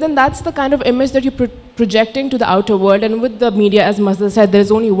 But then that's the kind of image that you're projecting to the outer world. And with the media, as Mazhar said,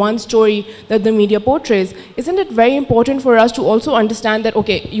 there's only one story that the media portrays. Isn't it very important for us to also understand that,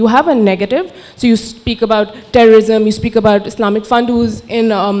 okay, you have a negative, so you speak about terrorism, you speak about Islamic fundus in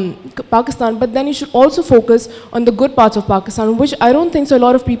Pakistan, but then you should also focus on the good parts of Pakistan, which I don't think so a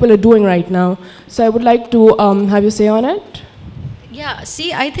lot of people are doing right now. So I would like to have you say on it. Yeah,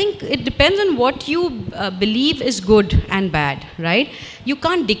 see, I think it depends on what you believe is good and bad, right? You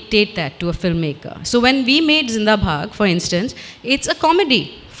can't dictate that to a filmmaker. So when we made Zinda Bhag, for instance, it's a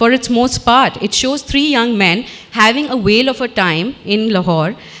comedy for its most part. It shows three young men having a whale of a time in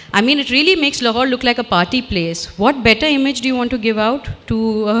Lahore. I mean, it really makes Lahore look like a party place. What better image do you want to give out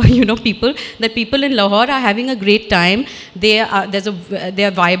to, people? That people in Lahore are having a great time. They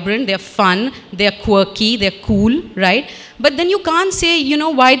are vibrant, they're fun, they're quirky, they're cool, right? But then you can't say,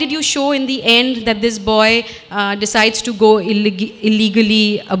 why did you show in the end that this boy decides to go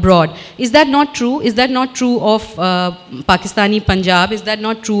illegally abroad? Is that not true? Is that not true of Pakistani Punjab? Is that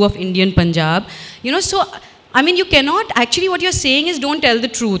not true of Indian Punjab? So I mean, you cannot, actually what you're saying is don't tell the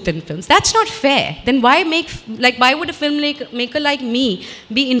truth in films. That's not fair. Then why would a filmmaker like me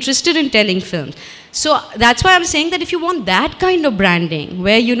be interested in telling films? So that's why I'm saying that if you want that kind of branding,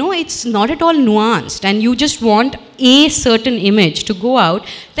 where, it's not at all nuanced and you just want a certain image to go out,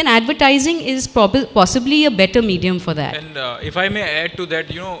 then advertising is possibly a better medium for that. And if I may add to that,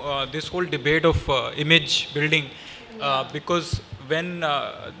 this whole debate of image building, because when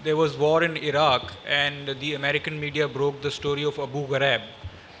there was war in Iraq and the American media broke the story of Abu Ghraib,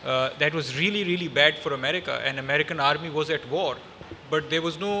 that was really, really bad for America, and American army was at war. But there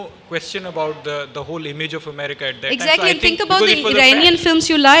was no question about the whole image of America at that time. Exactly, So and think about the Iranian films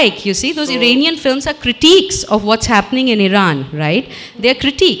you like. You see, those Iranian films are critiques of what's happening in Iran, right? They're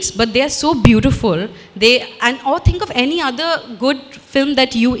critiques, but they are so beautiful. Or think of any other good film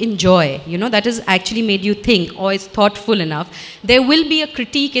that you enjoy, that has actually made you think or is thoughtful enough. There will be a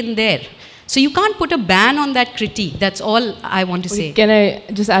critique in there. So you can't put a ban on that critique. That's all I want to say. Can I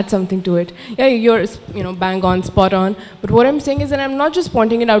just add something to it? Yeah, you're bang on, spot on. But what I'm saying is that I'm not just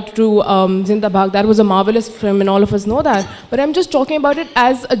pointing it out to Zinda Bhag. That was a marvelous film, and all of us know that. But I'm just talking about it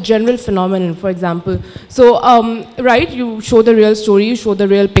as a general phenomenon. For example, so right, you show the real story, you show the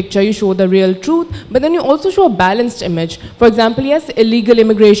real picture, you show the real truth. But then you also show a balanced image. For example, yes, illegal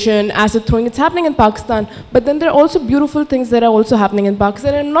immigration, acid throwing, it's happening in Pakistan. But then there are also beautiful things that are also happening in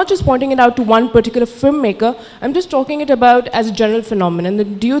Pakistan. And I'm not just pointing it out to one particular filmmaker, I'm just talking it about as a general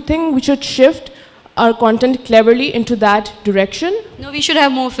phenomenon. Do you think we should shift our content cleverly into that direction? No, we should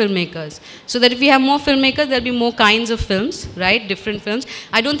have more filmmakers. So that if we have more filmmakers, there'll be more kinds of films, right? Different films.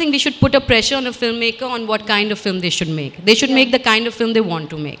 I don't think we should put a pressure on a filmmaker on what kind of film they should make. They should make the kind of film they want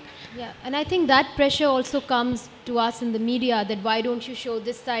to make. Yeah, and I think that pressure also comes to us in the media, that why don't you show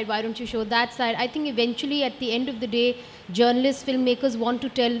this side, why don't you show that side. I think eventually at the end of the day, journalists, filmmakers want to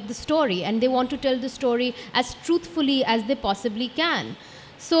tell the story, and they want to tell the story as truthfully as they possibly can.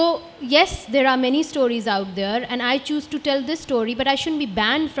 So yes, there are many stories out there, and I choose to tell this story, but I shouldn't be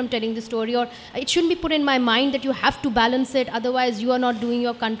banned from telling the story, or it shouldn't be put in my mind that you have to balance it, otherwise you are not doing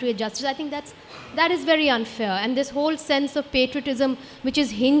your country a justice. I think that is very unfair. And this whole sense of patriotism, which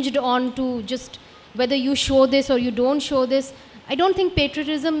is hinged on to just whether you show this or you don't show this, I don't think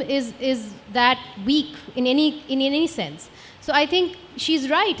patriotism is that weak in any sense. So I think she's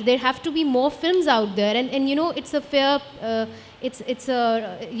right. There have to be more films out there, and it's a fair,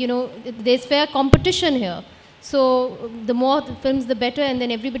 there's fair competition here. So the more films, the better, and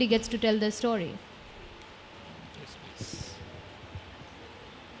then everybody gets to tell their story.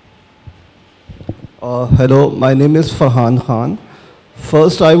 Hello, my name is Farhan Khan.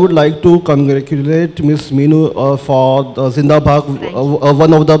 First, I would like to congratulate Ms. Meenu for the Zinda Bhag,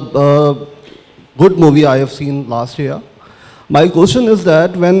 one of the good movie I have seen last year. My question is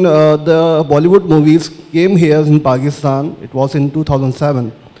that when the Bollywood movies came here in Pakistan, it was in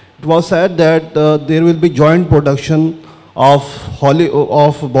 2007, it was said that there will be joint production of,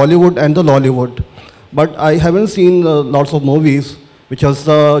 of Bollywood and the Lollywood. But I haven't seen lots of movies which has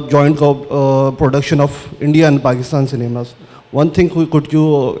the joint production of India and Pakistan cinemas. One thing, could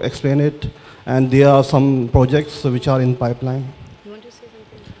you explain it? And there are some projects which are in pipeline.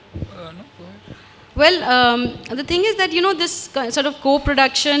 Well, the thing is that, this sort of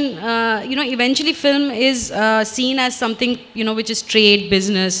co-production, eventually film is seen as something, which is trade,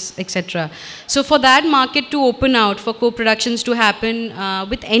 business, etc. So for that market to open out, for co-productions to happen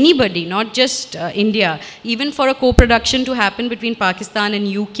with anybody, not just India, even for a co-production to happen between Pakistan and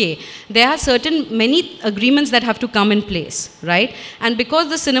UK, there are many agreements that have to come in place, right? And because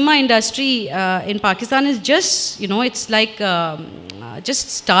the cinema industry in Pakistan is just, it's like just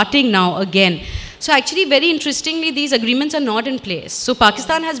starting now again. So actually, very interestingly, these agreements are not in place. So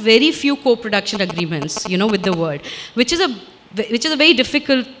Pakistan has very few co-production agreements, with the world, which is a very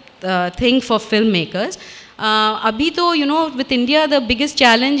difficult thing for filmmakers. Abhi to, with India, the biggest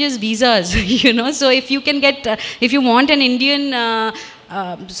challenge is visas, So if you can get, if you want an Indian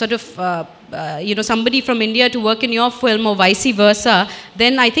somebody from India to work in your film or vice versa,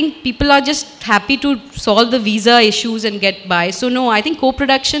 then I think people are just happy to solve the visa issues and get by. So no, I think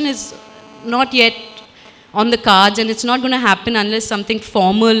co-production is not yet on the cards, and it's not going to happen unless something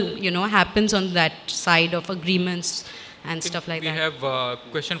formal, happens on that side of agreements and stuff like that. We have a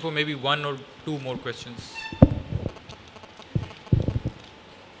question for maybe one or two more questions.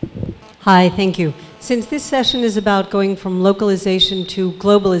 Hi, thank you. Since this session is about going from localization to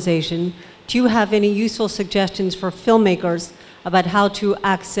globalization, do you have any useful suggestions for filmmakers about how to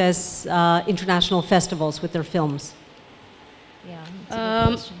access international festivals with their films? Yeah.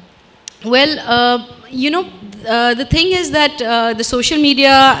 Well, the thing is that the social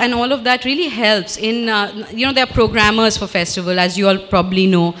media and all of that really helps in, there are programmers for festival, as you all probably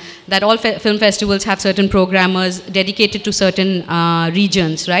know, that all film festivals have certain programmers dedicated to certain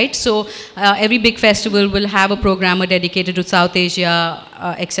regions, right? So every big festival will have a programmer dedicated to South Asia,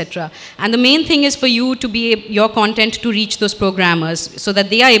 etc. And the main thing is for you to be, your content to reach those programmers so that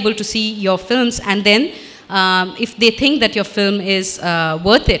they are able to see your films, and then if they think that your film is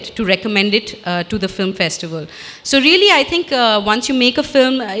worth it, to recommend it to the film festival. So really, I think once you make a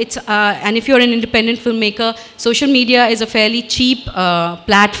film, and if you're an independent filmmaker, social media is a fairly cheap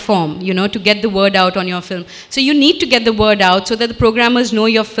platform, to get the word out on your film. So you need to get the word out so that the programmers know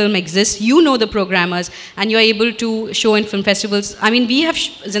your film exists, you know the programmers, and you're able to show in film festivals. I mean, we have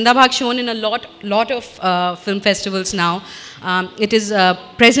Zindabad shown in a lot of film festivals now. It is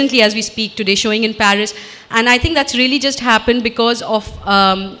presently, as we speak today, showing in Paris. And I think that's really just happened because of,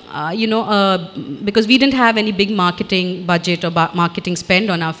 because we didn't have any big marketing budget or marketing spend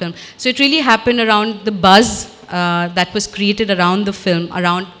on our film. So it really happened around the buzz that was created around the film,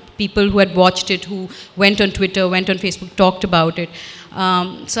 around people who had watched it, who went on Twitter, went on Facebook, talked about it.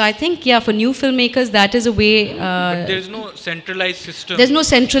 So I think, yeah, for new filmmakers, that is a way. But there's no centralized system. There's no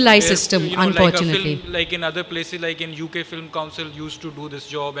centralized system, unfortunately. Like a film, like in other places, like in UK Film Council used to do this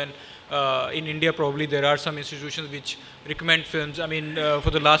job, and in India probably there are some institutions which recommend films. I mean, for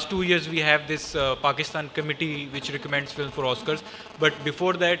the last 2 years we have this Pakistan committee which recommends films for Oscars. But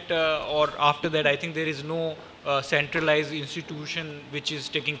before that or after that, I think there is no centralized institution which is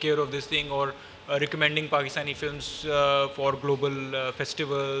taking care of this thing, or recommending Pakistani films for global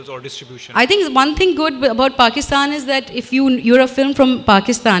festivals or distribution. I think one thing good about Pakistan is that if you're a film from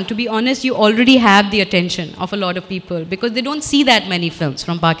Pakistan, to be honest, you already have the attention of a lot of people, because they don't see that many films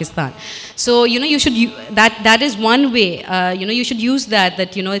from Pakistan. So you should that is one way. You should use that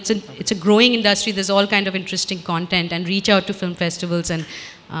it's a growing industry. There's all kind of interesting content, and reach out to film festivals and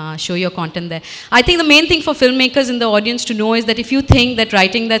show your content there. I think the main thing for filmmakers in the audience to know is that if you think that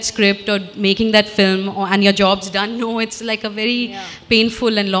writing that script or making that film and your job's done, no, it's like a very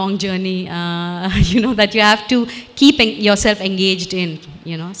painful and long journey, that you have to keep yourself engaged in,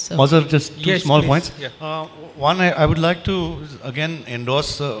 So. Mazhar, just two small points. Yeah. One, I would like to again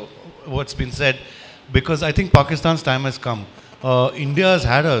endorse what's been said, because I think Pakistan's time has come. India has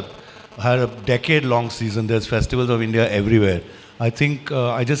had a decade-long season. There's festivals of India everywhere. I think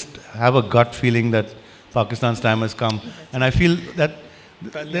I just have a gut feeling that Pakistan's time has come, and I feel that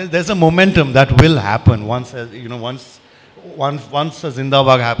there's a momentum that will happen once a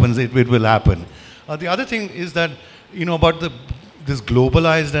Zindabad happens, it will happen. The other thing is that about this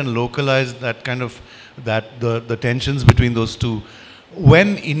globalized and localized, the tensions between those two.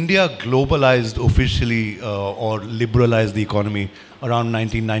 When India globalized officially or liberalized the economy around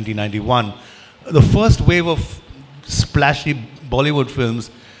 1990-91. the first wave of splashy Bollywood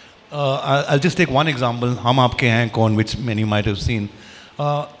films, I'll just take one example, Hum Aapke Hain Kaun, which many might have seen.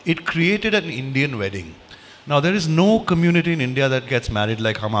 It created an Indian wedding. Now, there is no community in India that gets married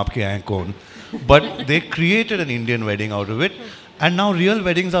like Hum Aapke Hain Kaun, but they created an Indian wedding out of it, and now real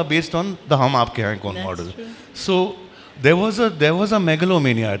weddings are based on the Hum Aapke Hain Kaun model. True. So there was a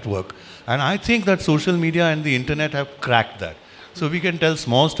megalomania at work, and I think that social media and the internet have cracked that. So we can tell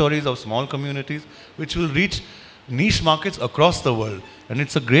small stories of small communities which will reach niche markets across the world, and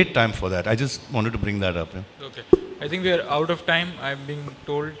it's a great time for that. I just wanted to bring that up. Yeah. Okay. I think we are out of time, I'm being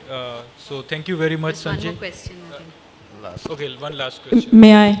told. So thank you very much, Just Sanjay. one more question, I think. Okay, one last question.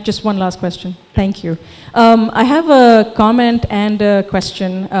 May I? Just one last question. Thank you. I have a comment and a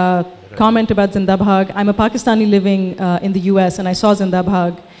question. Comment about Zinda Bhag. I'm a Pakistani living in the US, and I saw Zinda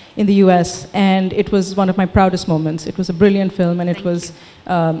Bhag in the US, and it was one of my proudest moments. It was a brilliant film, and it was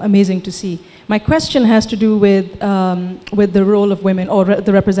amazing to see. My question has to do with the role of women, or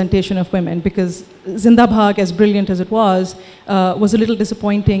the representation of women, because Zinda Bhag, as brilliant as it was a little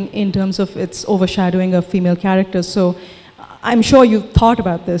disappointing in terms of its overshadowing of female characters. So I'm sure you've thought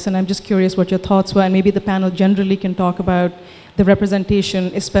about this, and I'm just curious what your thoughts were, and maybe the panel generally can talk about the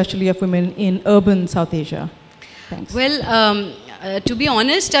representation, especially of women in urban South Asia. Thanks. Well, to be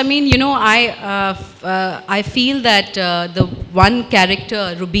honest, I mean, you know, I feel that the one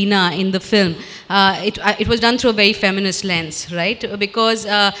character, Rubina, in the film, it was done through a very feminist lens, right? Because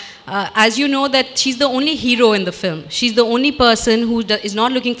as you know, that she's the only hero in the film. She's the only person who is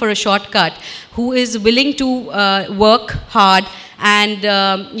not looking for a shortcut, who is willing to work hard, and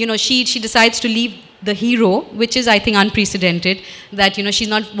you know, she decides to leave the hero, which is, I think, unprecedented, that, you know, she's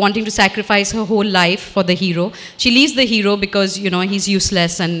not wanting to sacrifice her whole life for the hero. She leaves the hero because, you know, he's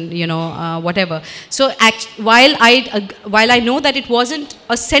useless and, you know, whatever. So while I know that it wasn't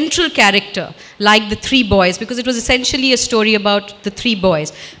a central character like the three boys, because it was essentially a story about the three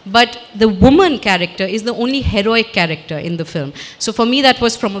boys, but the woman character is the only heroic character in the film. So for me, that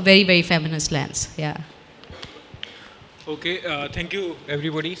was from a very, very feminist lens. Yeah. Okay, thank you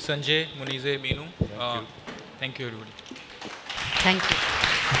everybody. Sanjay, Munizae, Meenu. Thank you everybody. Thank you.